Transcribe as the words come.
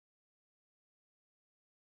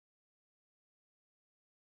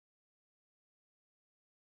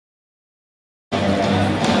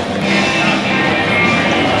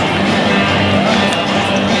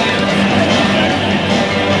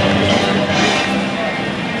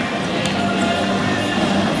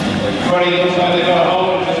already looks like they've got a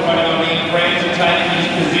hold. Just waiting on the Grant to take his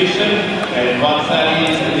position. And once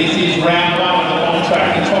this is round one of the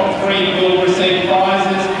Bombtrack. The top three will receive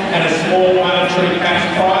prizes and a small monetary cash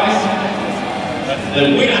prize.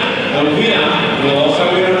 The winner will also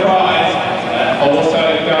win a prize. Also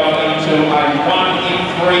going to a 1 in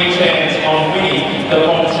 3 chance on winning the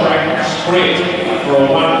Bombtrack sprint for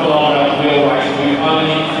a 1 kilometre wheel race with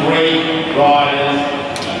only 3 riders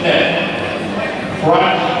in it.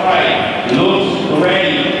 Front straight, looks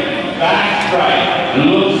ready. Back straight,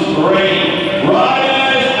 looks ready.